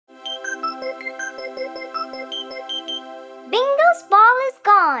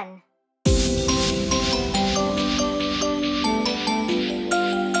1.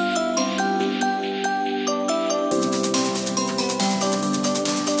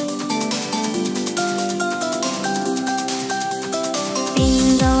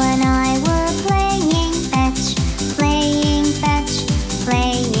 Bingo and I were playing fetch, playing fetch,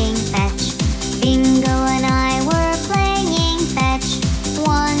 playing fetch. Bingo and I were playing fetch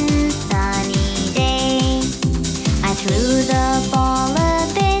one sunny day. I threw the ball a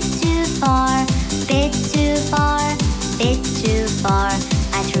bit too far, bit too far, bit too far.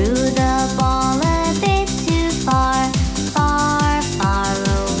 I threw the ball a bit too far, far, far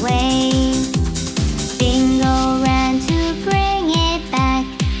away. Bingo ran to bring it back,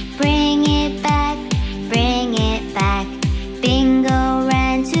 bring it back, bring it back. Bingo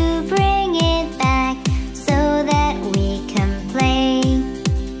ran to bring it back so that we can play.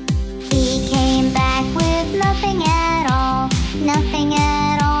 He came back with nothing at all, nothing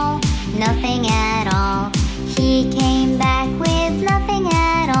at all, nothing at all. He came back with nothing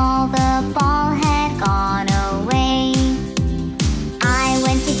at all. The ball had gone away. I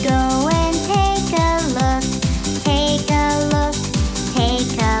went to go and take a look, take a look,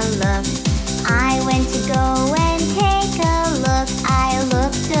 take a look. I went to go and take a look. I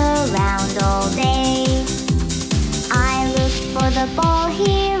looked around all day. I looked for the ball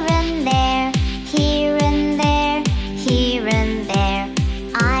here and there, here and there, here and there.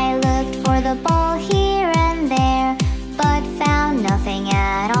 I looked for the ball here and there, but found nothing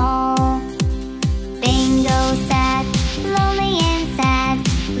at all. Bingo sat, lonely and sad,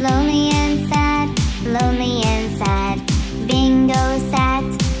 lonely and sad, lonely and sad. Bingo sat,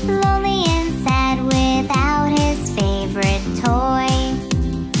 lonely and sad, without his favorite toy.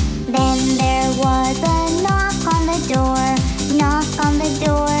 Then there was a knock on the door, knock on the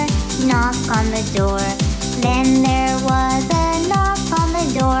door, knock on the door. Then there was a knock on the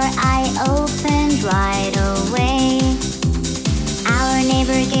door. I opened right away. Our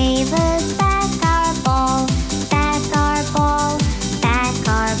neighbor gave us back our ball, back our ball, back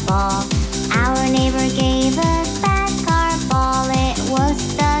our ball. Our neighbor gave us back our ball. It was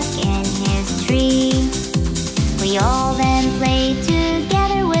stuck in his tree. We all then played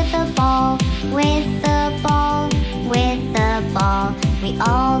together with the ball, with the ball, with the ball. We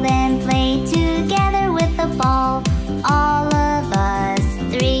all then played together with the ball, all of us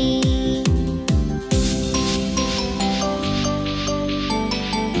three.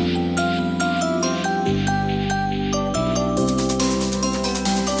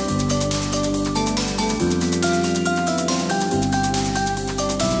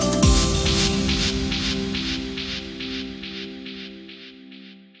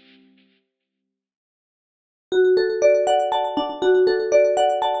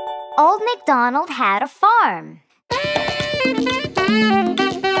 Old MacDonald had a farm.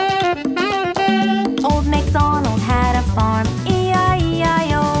 Old MacDonald had a farm,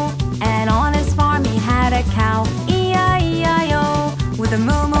 E-I-E-I-O. And on his farm he had a cow, E-I-E-I-O. With a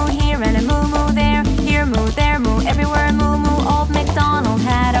moo-moo here and a moo-moo there, here moo, there moo, everywhere moo-moo. Old MacDonald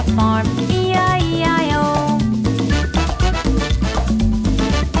had a farm, E-I-E-I-O.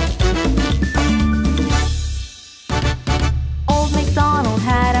 Old MacDonald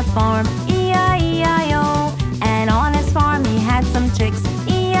had a farm, E-I-E-I-O. And on his farm he had some chicks,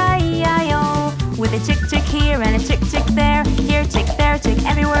 E-I-E-I-O. With a chick chick here and a chick chick there, here chick, there chick,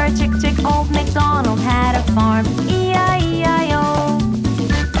 everywhere chick chick. Old MacDonald had a farm, E-I-E-I-O.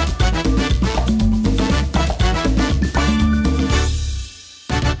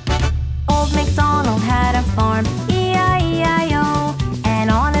 Old MacDonald had a farm, E-I-E-I-O.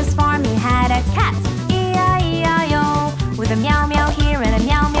 And on his farm he had a cat, E-I-E-I-O. With a meow meow here and a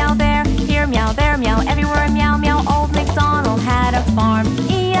meow meow there, here meow, there meow, everywhere meow meow. Old MacDonald had a farm,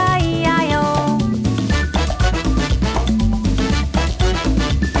 E-I-E-I-O.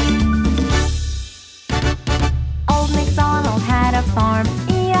 Old MacDonald had a farm,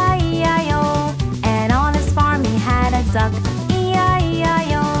 E-I-E-I-O. And on his farm he had a duck,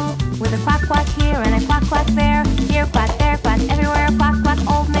 E-I-E-I-O. With a quack quack here and a quack quack there, here quack, there quack, everywhere quack quack.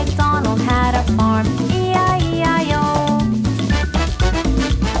 Old MacDonald had a farm, E-I-E-I-O.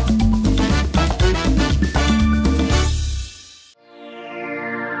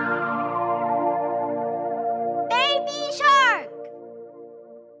 Baby shark!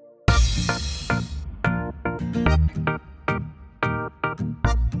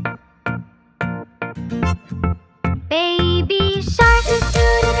 Baby shark,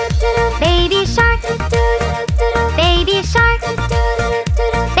 baby shark, baby shark,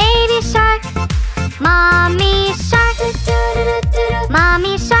 baby shark, mommy shark,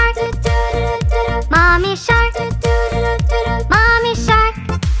 mommy shark, mommy shark, mommy shark,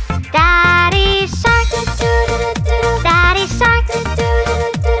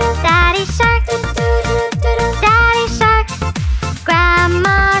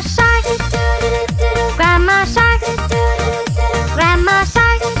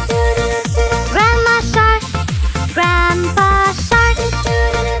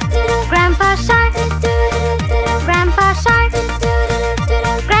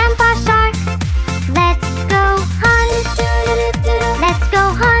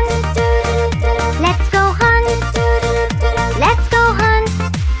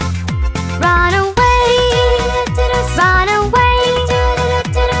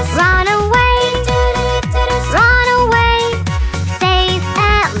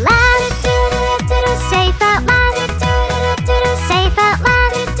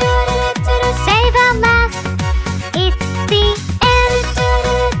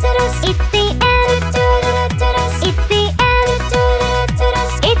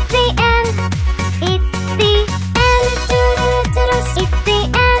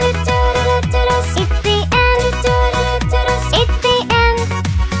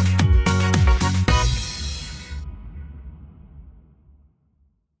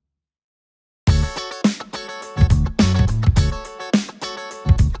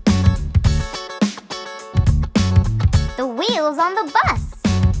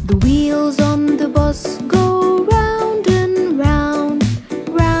 The wheels on the bus go round and round,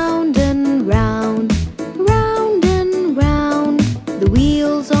 round and round, round and round. The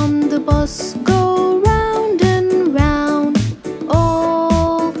wheels on the bus go round and round,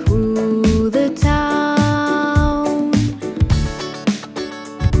 all through the town.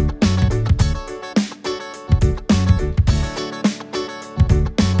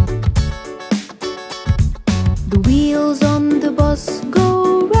 The wheels on the bus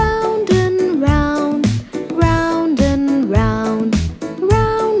go round and round, round and round,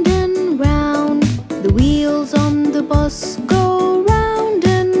 round and round. The wheels on the bus go round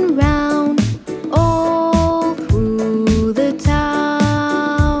and round, all through the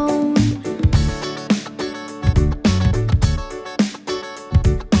town.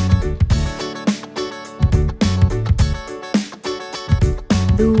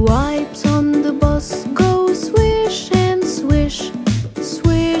 The wipes on the bus go swish and swish,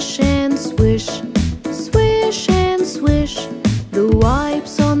 swish and swish, swish and swish. The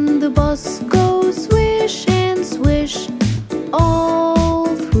wipes on the bus go swish and swish, all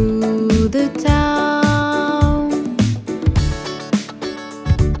through the town.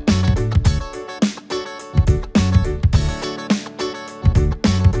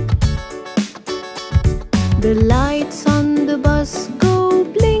 The lights on the bus go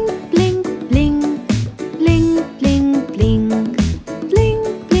blink, blink, blink, blink, blink, blink,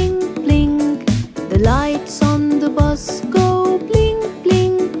 blink, blink, blink. The lights on the bus go blink,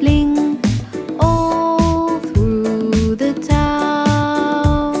 blink, blink, all through the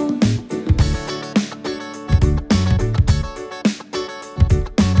town.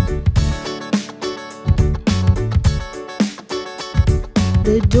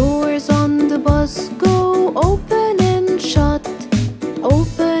 The doors on the bus go open and shut,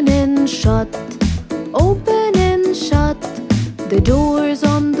 open and shut, open and shut. The doors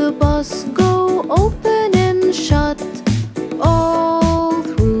on the bus go open and shut, all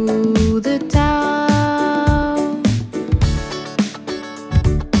through the town.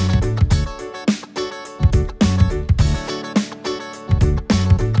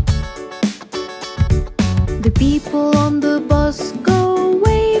 The people on the bus go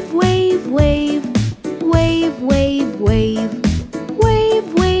wave, wave, wave, wave, wave, wave,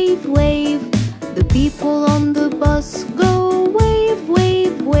 wave, wave, wave. The people on the bus go wave,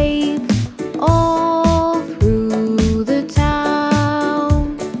 wave, wave, all through the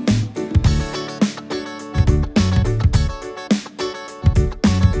town.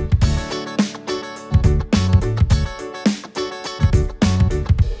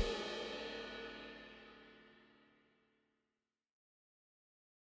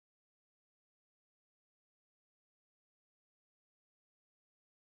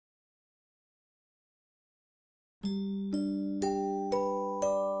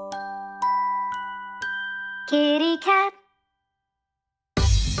 Kitty cat.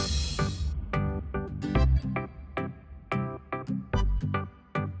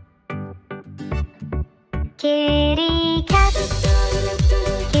 Kitty cat.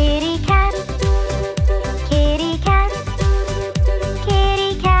 Kitty cat. Kitty cat.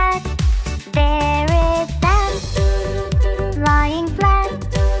 Kitty cat. There it's at, lying flat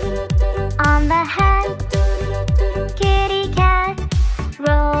on the hat. Kitty cat.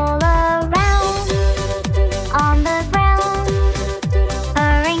 Roll around on the ground,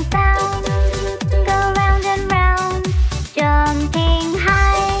 purring sound, go round and round, jumping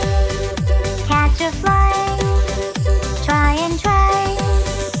high, catch a fly, try and try,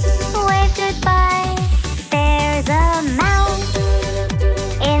 wave goodbye. There's a mouse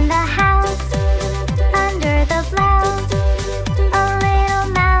in the house, under the blouse, a little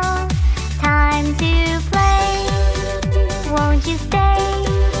mouse, time to play. Won't you stay?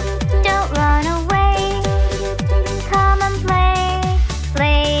 Don't run away. Come and play,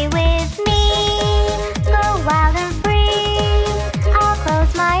 play with me. Go wild and free. I'll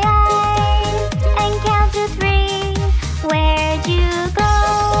close my eyes and count to 3. Where'd you go?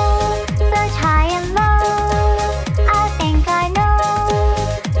 Such high and low. I think I know.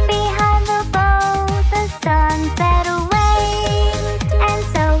 Behind the boat, the sun set away. And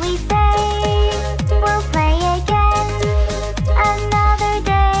so we say, we'll play again another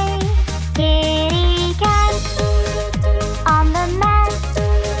day. Kitty cat on the mat,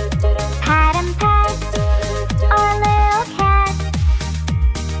 pat and pat our little cat.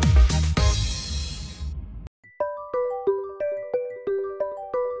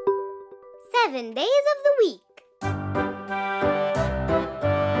 7 days of the week.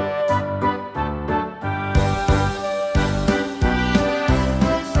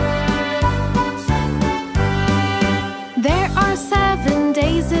 There are 7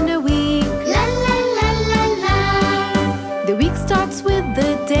 days in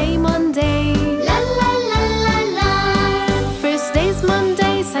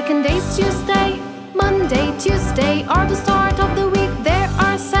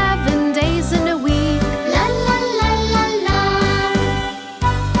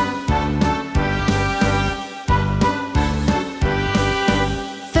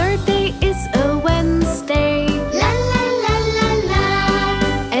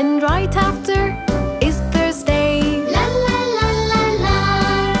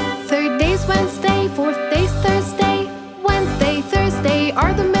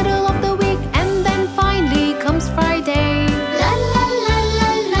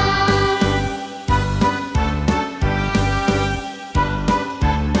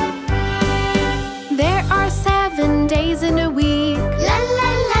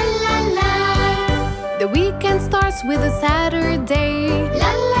starts with a Saturday.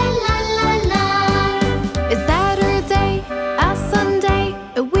 La la la la la. A Saturday, a Sunday,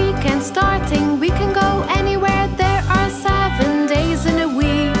 a weekend starting. We can go anywhere. There are 7 days in a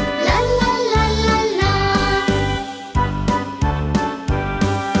week. La la la la la.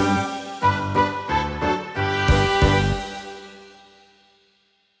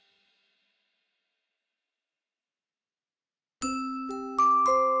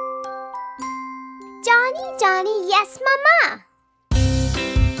 Johnny, Johnny, yes, Mama.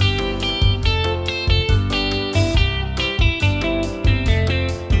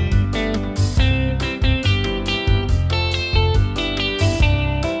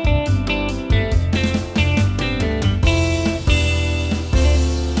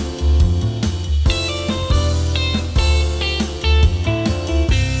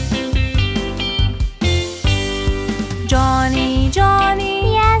 Johnny,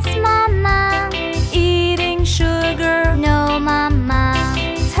 Johnny, Yes, Mama. eating sugar, No, Mama.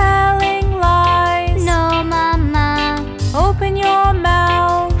 telling lies. No, Mama. Open your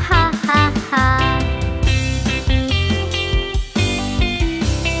mouth. Ha ha ha.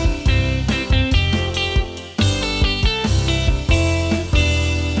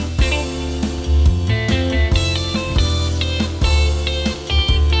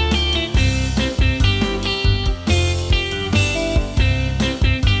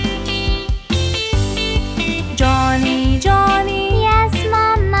 Johnny, Johnny, Yes,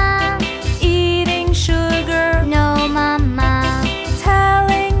 Mama. eating sugar, No, Mama.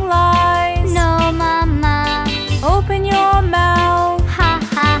 telling lies. No, Mama. Open your mouth. Ha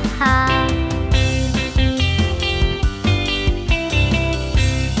ha ha.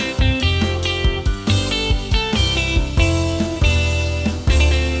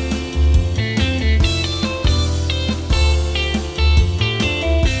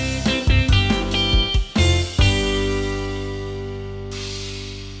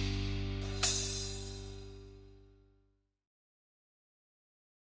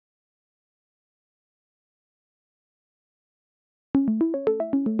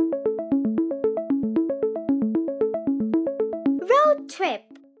 Road trip.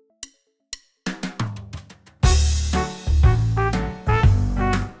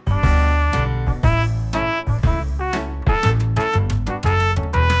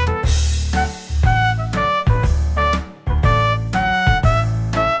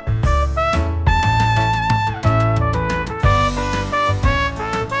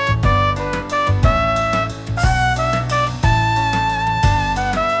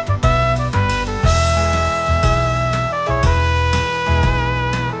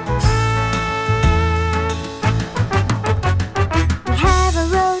 We have a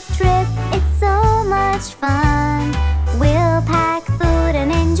road trip, it's so much fun. We'll pack food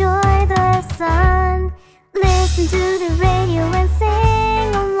and enjoy the sun. Listen to the radio and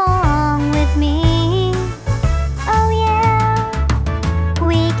sing along with me. Oh yeah,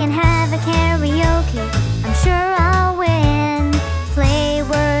 we can have a karaoke, I'm sure I'll win. Play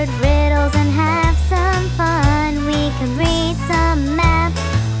word riddles and have some fun. We can read some maps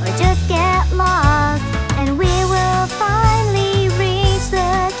or just get lost, and we will finally reach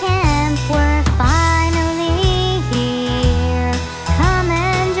the camp. We're finally here. Come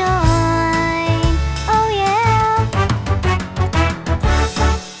and join. Oh yeah.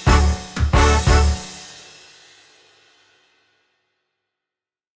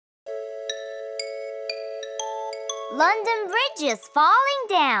 London Bridge is falling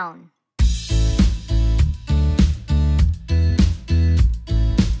down.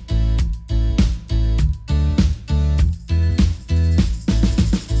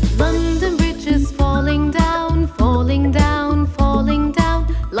 London Bridge is falling down, falling down, falling down.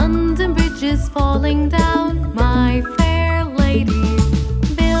 London Bridge is falling down, my fair lady.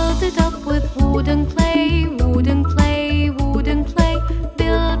 Build it up with wooden clay, wooden clay, wooden clay.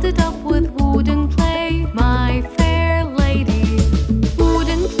 Build it up with wooden clay, my fair lady.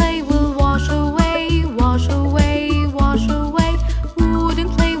 Wooden clay will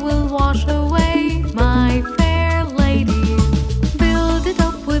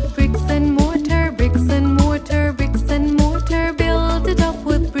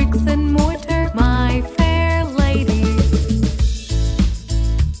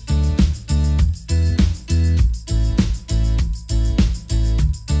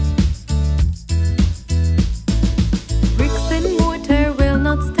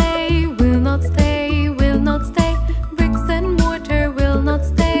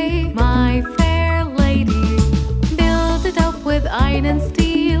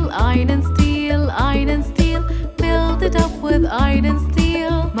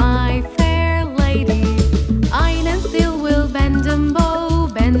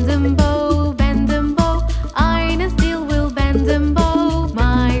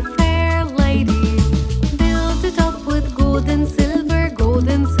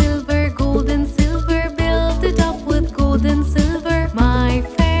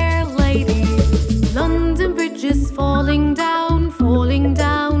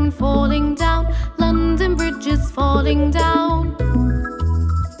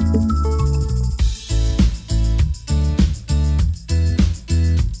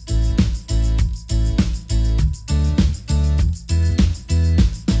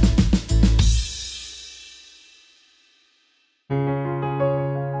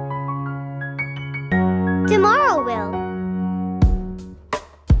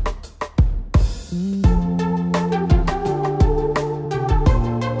Tomorrow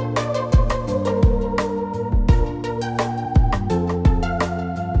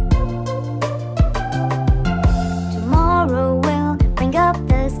we'll bring up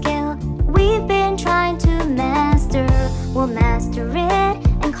the skill we've been trying to master. We'll master it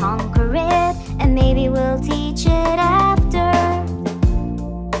and conquer it, and maybe we'll teach it after.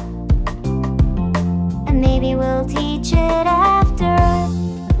 And maybe we'll teach it after.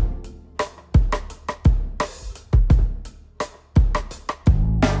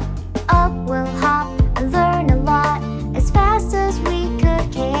 Up we'll hop and learn a lot as fast as we could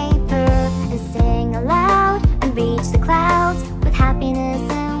caper, and sing aloud and reach the clouds with happiness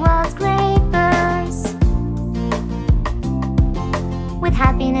and wild scrapers. With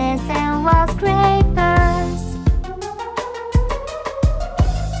happiness and wild scrapers.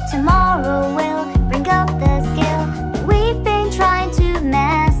 Tomorrow we'll bring up the skill that we've been trying to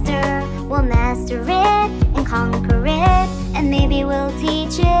master. We'll master it and conquer it, and maybe we'll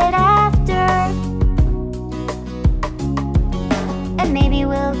teach it after. And maybe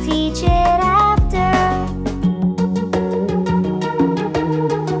we'll teach it after.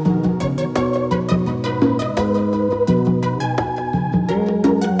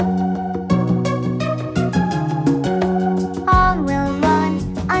 On we'll run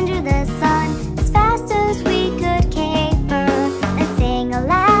under the sun as fast as we could caper, and sing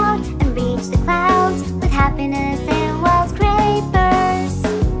aloud and reach the clouds with happiness and wild scrapers.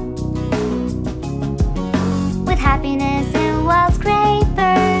 With happiness and wild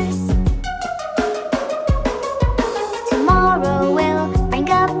scrapers. Tomorrow we'll bring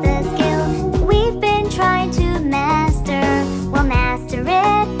up the skill that we've been trying to master. We'll master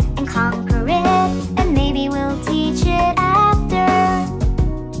it and conquer it, and maybe we'll teach it after.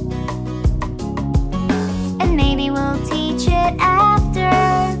 And maybe we'll teach it after.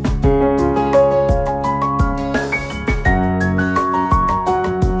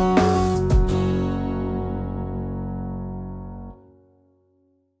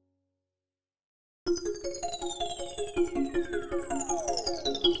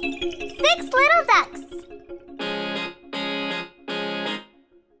 Six little ducks.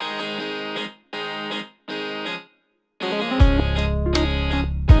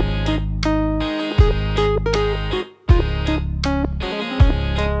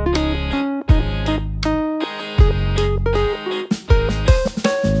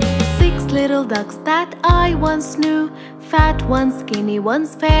 Six little ducks that I once knew, fat, one skinny,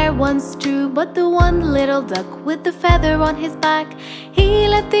 one's fair, one's true. But the one little duck with the feather on his back, he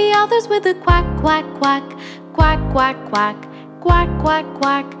led the others with a quack, quack, quack, quack, quack, quack, quack, quack,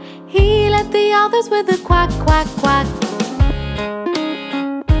 quack. He led the others with a quack, quack, quack.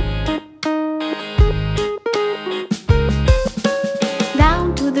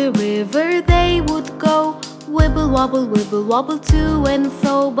 Down to the river they would go, wibble wobble to and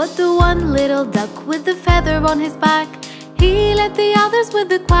fro. But the one little duck with the feather on his back, he led the others with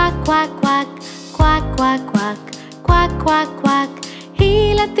the quack, quack, quack, quack, quack, quack, quack, quack, quack.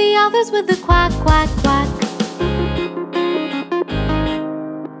 He led the others with the quack, quack, quack.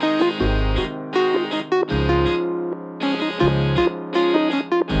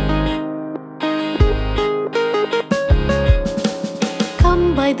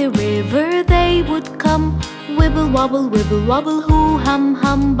 Come by the river they would come, wibble wobble, hoo hum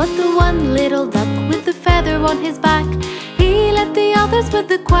hum. But the one little duck with the feather on his back, he led the others with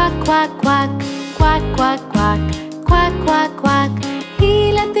the quack, quack, quack, quack, quack, quack, quack, quack, quack.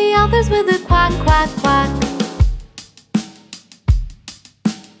 He led the others with the quack, quack, quack.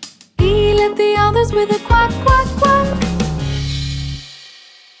 He led the others with a quack, quack, quack.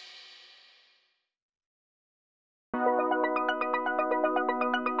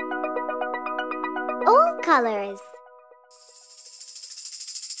 All colors.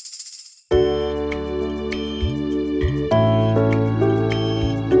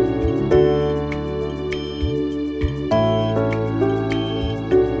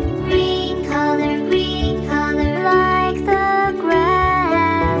 Green color like the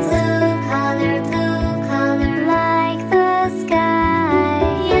grass. Blue color like the sky.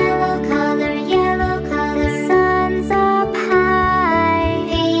 Yellow color, the sun's up high.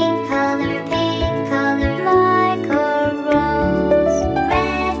 Pink color like a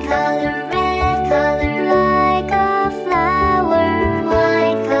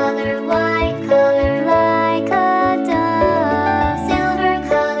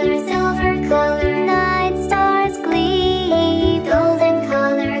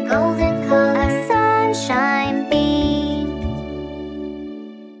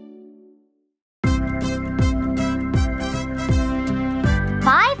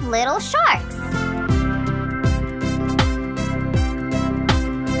little sharks.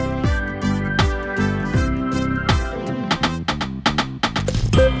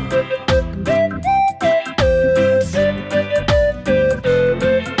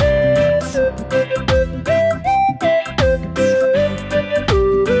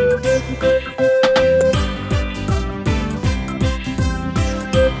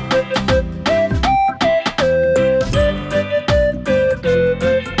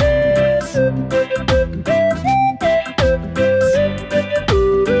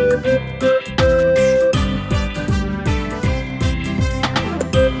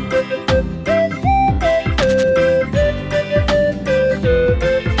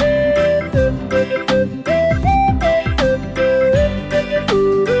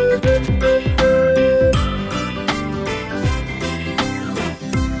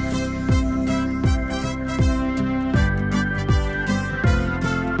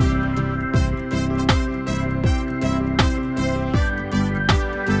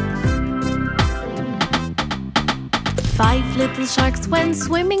 Five little sharks went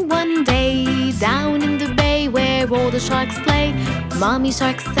swimming one day down in the bay where all the sharks play. Mommy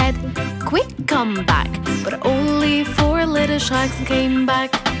shark said, "Quick, come back." But only four little sharks came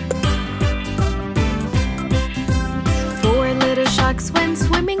back. Four little sharks went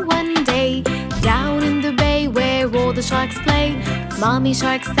swimming one day down in the bay where all the sharks play. Mommy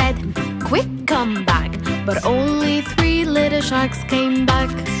shark said, "Quick, come back." But only three little sharks came back.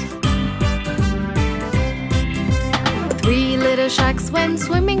 Three little sharks went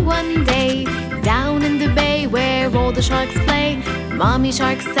swimming one day down in the bay where all the sharks play. Mommy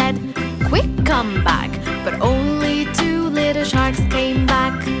shark said, "Quick, come back." But only two little sharks came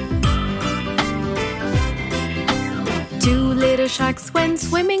back. Two little sharks went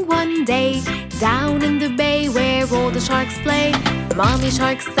swimming one day down in the bay where all the sharks play. Mommy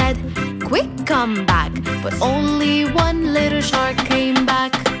shark said, "Quick, come back." But only one little shark came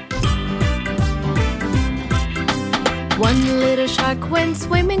back. One little shark went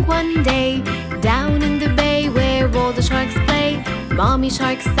swimming one day down in the bay where all the sharks play. Mommy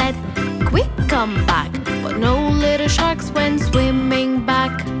shark said, "Quick, come back." But no little sharks went swimming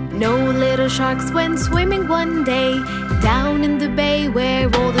back. No little sharks went swimming one day down in the bay where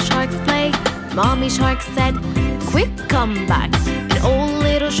all the sharks play. Mommy shark said, "Quick, come back." And all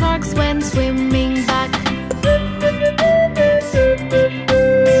little sharks went swimming